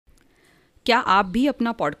क्या आप भी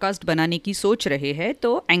अपना पॉडकास्ट बनाने की सोच रहे हैं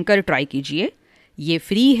तो एंकर ट्राई कीजिए। ये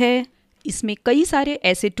फ्री है। इसमें कई सारे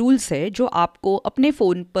ऐसे टूल्स हैं जो आपको अपने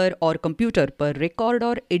फ़ोन पर और कंप्यूटर पर रिकॉर्ड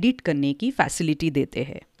और एडिट करने की फैसिलिटी देते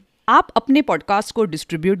हैं। आप अपने पॉडकास्ट को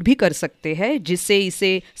डिस्ट्रीब्यूट भी कर सकते हैं जिससे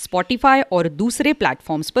इसे स्पॉटिफाई और दूसरे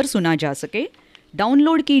प्लेटफॉर्म्स पर सुना जा सके।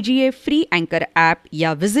 डाउनलोड कीजिए फ्री एंकर ऐप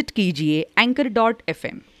या विजिट कीजिए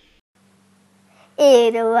anchor.fm।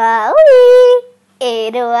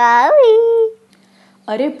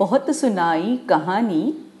 अरे बहुत सुनाई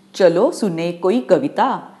कहानी, चलो सुने कोई कविता।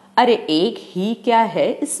 अरे एक ही क्या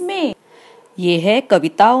है इसमें, ये है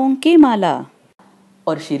कविताओं की माला।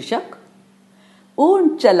 और शीर्षक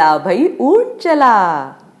ऊंट चला भाई ऊंट चला।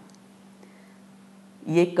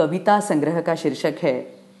 ये कविता संग्रह का शीर्षक है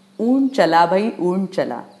ऊंट चला भाई ऊंट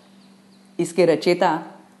चला। इसके रचयिता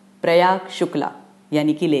प्रयाग शुक्ला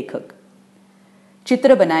यानी कि लेखक।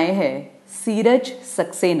 चित्र बनाए हैं सीरज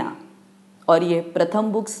सक्सेना और ये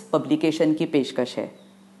प्रथम बुक्स पब्लिकेशन की पेशकश है।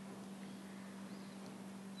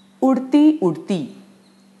 उड़ती उड़ती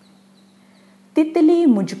तितली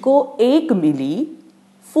मुझको एक मिली,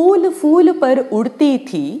 फूल फूल पर उड़ती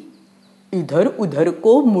थी, इधर उधर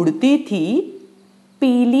को मुड़ती थी,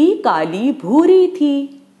 पीली काली भूरी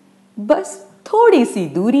थी, बस थोड़ी सी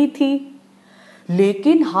दूरी थी।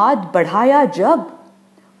 लेकिन हाथ बढ़ाया जब,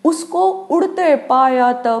 उसको उड़ते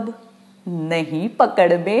पाया तब, नहीं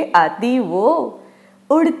पकड़ में आती वो,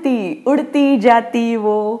 उड़ती उड़ती जाती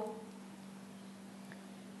वो।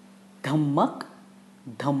 धमक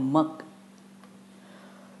धमक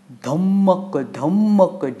धमक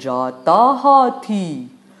धमक जाता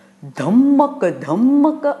हाथी, धमक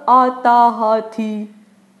धमक आता हाथी,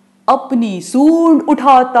 अपनी सूंड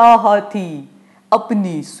उठाता हाथी,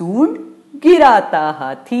 अपनी सूंड गिराता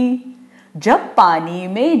हाथी। जब पानी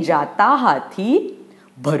में जाता हाथी,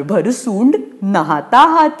 भर भर सूंड नहाता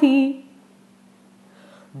हाथी।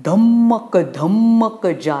 धमक धमक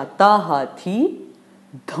जाता हाथी,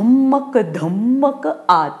 धमक धमक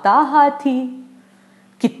आता हाथी।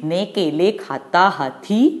 कितने केले खाता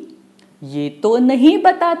हाथी, ये तो नहीं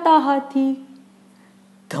बताता हाथी।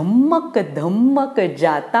 धमक धमक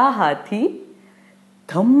जाता हाथी,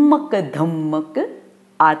 धमक धमक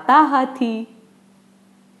आता हाथी।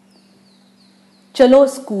 चलो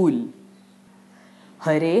स्कूल।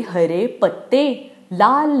 हरे हरे पत्ते,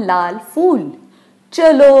 लाल लाल फूल,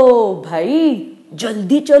 चलो भाई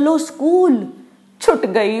जल्दी चलो स्कूल। छूट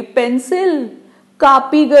गई पेंसिल,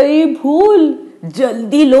 कापी गई भूल,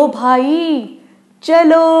 जल्दी लो भाई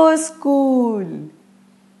चलो स्कूल।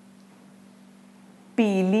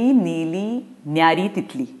 पीली नीली न्यारी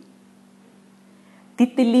तितली।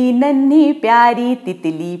 तितली नन्ही प्यारी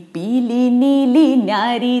तितली, पीली नीली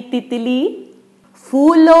न्यारी तितली,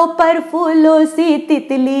 फूलों पर फूलों सी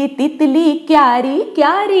तितली, तितली क्यारी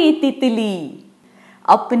क्यारी तितली।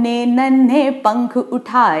 अपने नन्हे पंख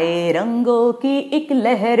उठाए, रंगों की एक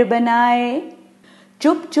लहर बनाए,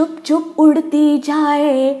 चुप चुप चुप उड़ती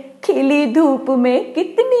जाए, खिली धूप में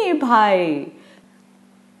कितनी भाए।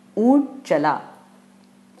 ऊंट चला,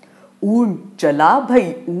 ऊंट चला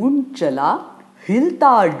भाई ऊंट चला,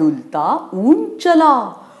 हिलता डुलता ऊंट चला,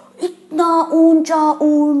 इतना ऊंचा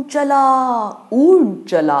ऊंट चला, ऊंट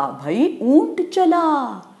चला भाई ऊंट चला।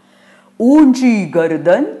 ऊंची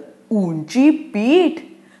गर्दन ऊंची पीठ,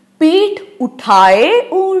 पीठ उठाए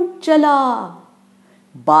ऊंट चला।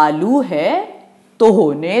 बालू है तो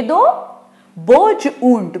होने दो, बोझ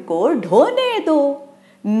ऊंट को ढोने दो,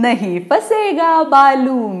 नहीं फंसेगा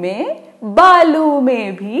बालू में, बालू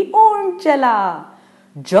में भी ऊंट चला।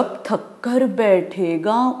 जब थक कर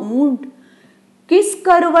बैठेगा ऊंट, किस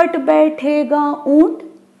करवट बैठेगा ऊंट,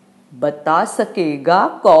 बता सकेगा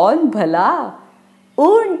कौन भला,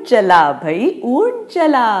 ऊंट चला भाई ऊंट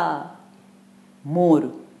चला।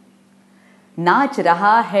 मोर। नाच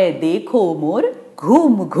रहा है देखो मोर,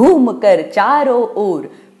 घूम घूम कर चारों ओर,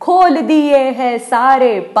 खोल दिए हैं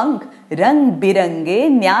सारे पंख, रंग बिरंगे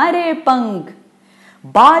न्यारे पंख।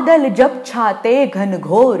 बादल जब छाते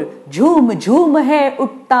घनघोर, झूम झूम है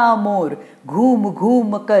उठता मोर, घूम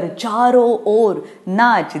घूम कर चारों ओर,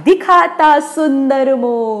 नाच दिखाता सुंदर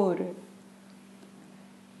मोर।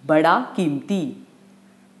 बड़ा कीमती।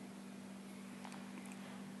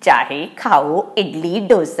 चाहे खाओ इडली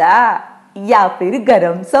डोसा या फिर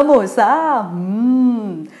गरम समोसा,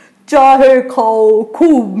 चाहे खाओ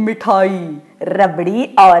खूब मिठाई, रबड़ी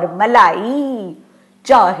और मलाई,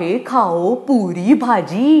 चाहे खाओ पूरी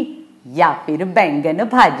भाजी या फिर बैंगन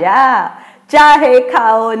भाजा, चाहे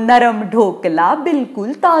खाओ नरम ढोकला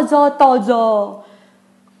बिल्कुल ताजा ताजा।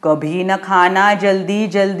 कभी न खाना जल्दी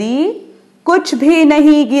जल्दी, कुछ भी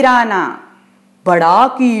नहीं गिराना, बड़ा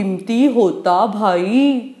कीमती होता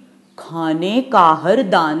भाई, खाने का हर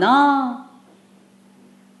दाना।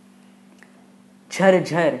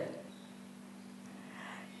 झरझर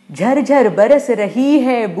झरझर बरस रही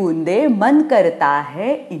है बूंदे, मन करता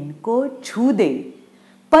है इनको छू दे।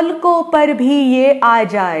 पलकों पर भी ये आ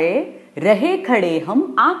जाए, रहे खड़े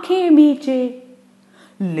हम आंखें मीचे।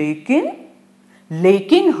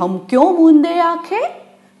 लेकिन हम क्यों मूंदे आंखें?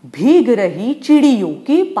 भीग रही चिड़ियों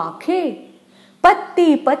की पाखें।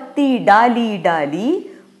 पत्ती पत्ती डाली डाली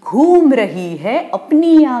घूम रही है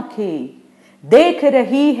अपनी आंखें। देख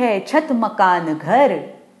रही है छत मकान घर,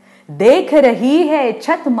 देख रही है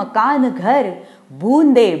छत मकान घर,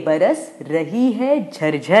 बूंदे बरस रही है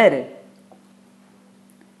झरझर।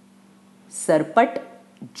 सरपट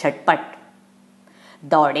झटपट।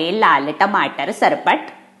 दौड़े लाल टमाटर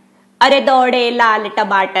सरपट, अरे दौड़े लाल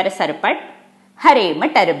टमाटर सरपट, हरे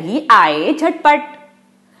मटर भी आए झटपट।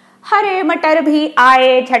 हरे मटर भी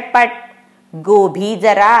आए झटपट, गोभी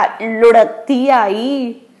जरा लुढ़कती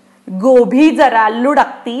आई, गोभी जरा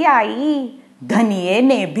लुढ़कती आई, धनिये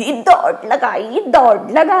ने भी दौड़ लगाई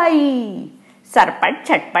दौड़ लगाई। सरपट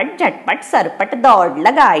झटपट झटपट सरपट दौड़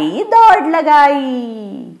लगाई दौड़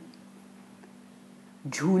लगाई।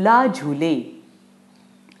 झूला झूले।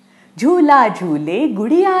 झूला झूले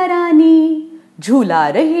गुड़िया रानी, झूला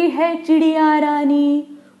रही है चिड़िया रानी।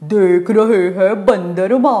 देख रहे हैं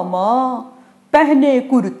बंदर मामा, पहने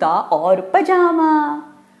कुर्ता और पजामा।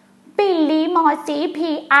 बिल्ली मौसी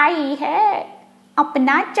भी आई है,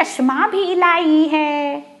 अपना चश्मा भी लाई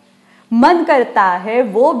है। मन करता है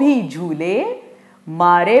वो भी झूले,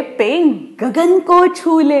 मारे पेंग गगन को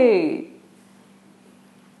छूले।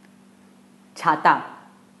 छाता।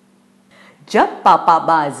 जब पापा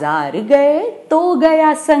बाजार गए तो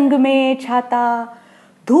गया संग में छाता।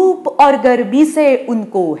 धूप और गर्मी से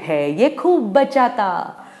उनको है ये खूब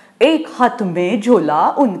बचाता। एक हाथ में झोला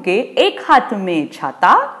उनके, एक हाथ में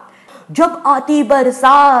छाता। जब आती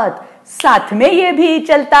बरसात साथ में ये भी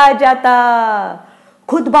चलता जाता।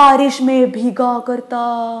 खुद बारिश में भीगा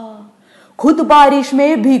करता, खुद बारिश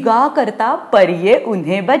में भीगा करता, पर ये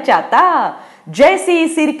उन्हें बचाता। जैसी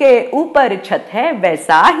सिर के ऊपर छत है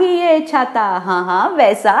वैसा ही ये छाता, हाँ हाँ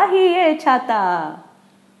वैसा ही ये छाता।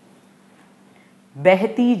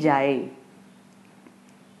 बहती जाए।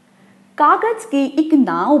 कागज की एक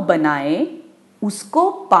नाव बनाए,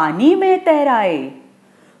 उसको पानी में तैराए।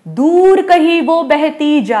 दूर कहीं वो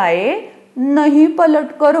बहती जाए, नहीं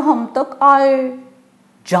पलटकर हम तक आए।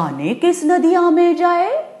 जाने किस नदिया में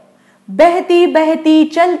जाए, बहती बहती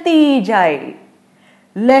चलती जाए।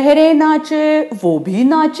 लहरें नाचे वो भी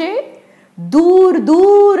नाचे, दूर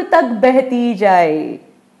दूर तक बहती जाए।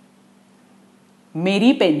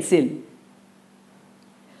 मेरी पेंसिल।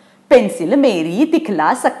 पेंसिल मेरी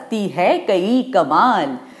दिखला सकती है कई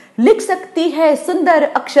कमाल, लिख सकती है सुंदर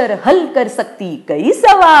अक्षर, हल कर सकती कई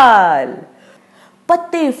सवाल।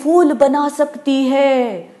 पत्ते फूल बना सकती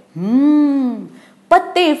है,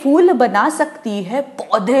 पत्ते फूल बना सकती है,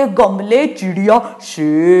 पौधे गमले चिड़िया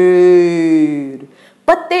शेर।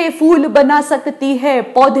 पत्ते फूल बना सकती है,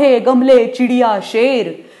 पौधे गमले चिड़िया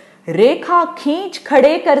शेर। रेखा खींच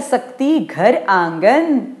खड़े कर सकती घर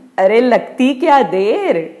आंगन, अरे लगती क्या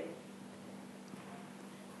देर।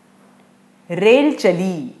 रेल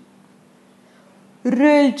चली।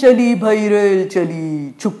 रेल चली भाई रेल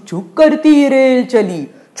चली, छुक छुक करती रेल चली।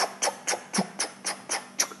 छुक छुक छुक छुक छुक छुक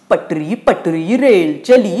छुक, पटरी पटरी रेल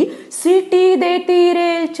चली, सीटी देती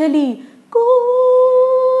रेल चली। कू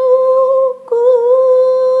कू,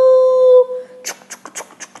 छुक छुक छुक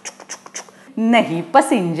छुक छुक छुक छुक। नहीं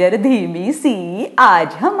पसिंजर धीमी सी,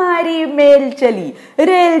 आज हमारी मेल चली।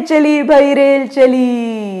 रेल चली भाई रेल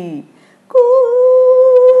चली। कू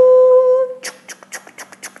छुक छुक छुक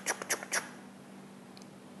छुक छुक छुक छुक छुक।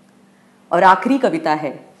 और आखिरी कविता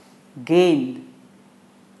है गेंद।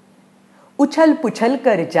 उछल पुछल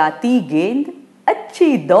कर जाती गेंद,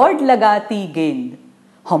 अच्छी दौड़ लगाती गेंद।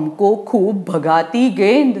 हमको खूब भगाती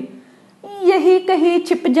गेंद, यही कहीं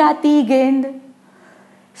छिप जाती गेंद।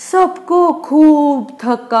 सबको खूब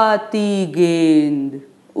थकाती गेंद,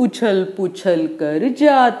 उछल पुछल कर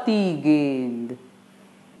जाती गेंद।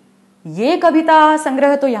 ये कविता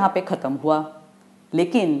संग्रह तो यहाँ पे खत्म हुआ,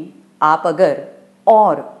 लेकिन आप अगर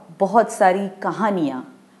और बहुत सारी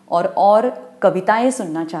कहानियाँ और कविताएं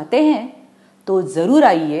सुनना चाहते हैं तो ज़रूर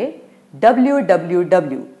आइए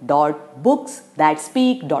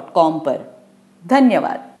www.booksthatspeak.com पर।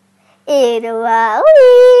 धन्यवाद।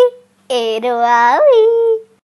 एरवावी एरवावी।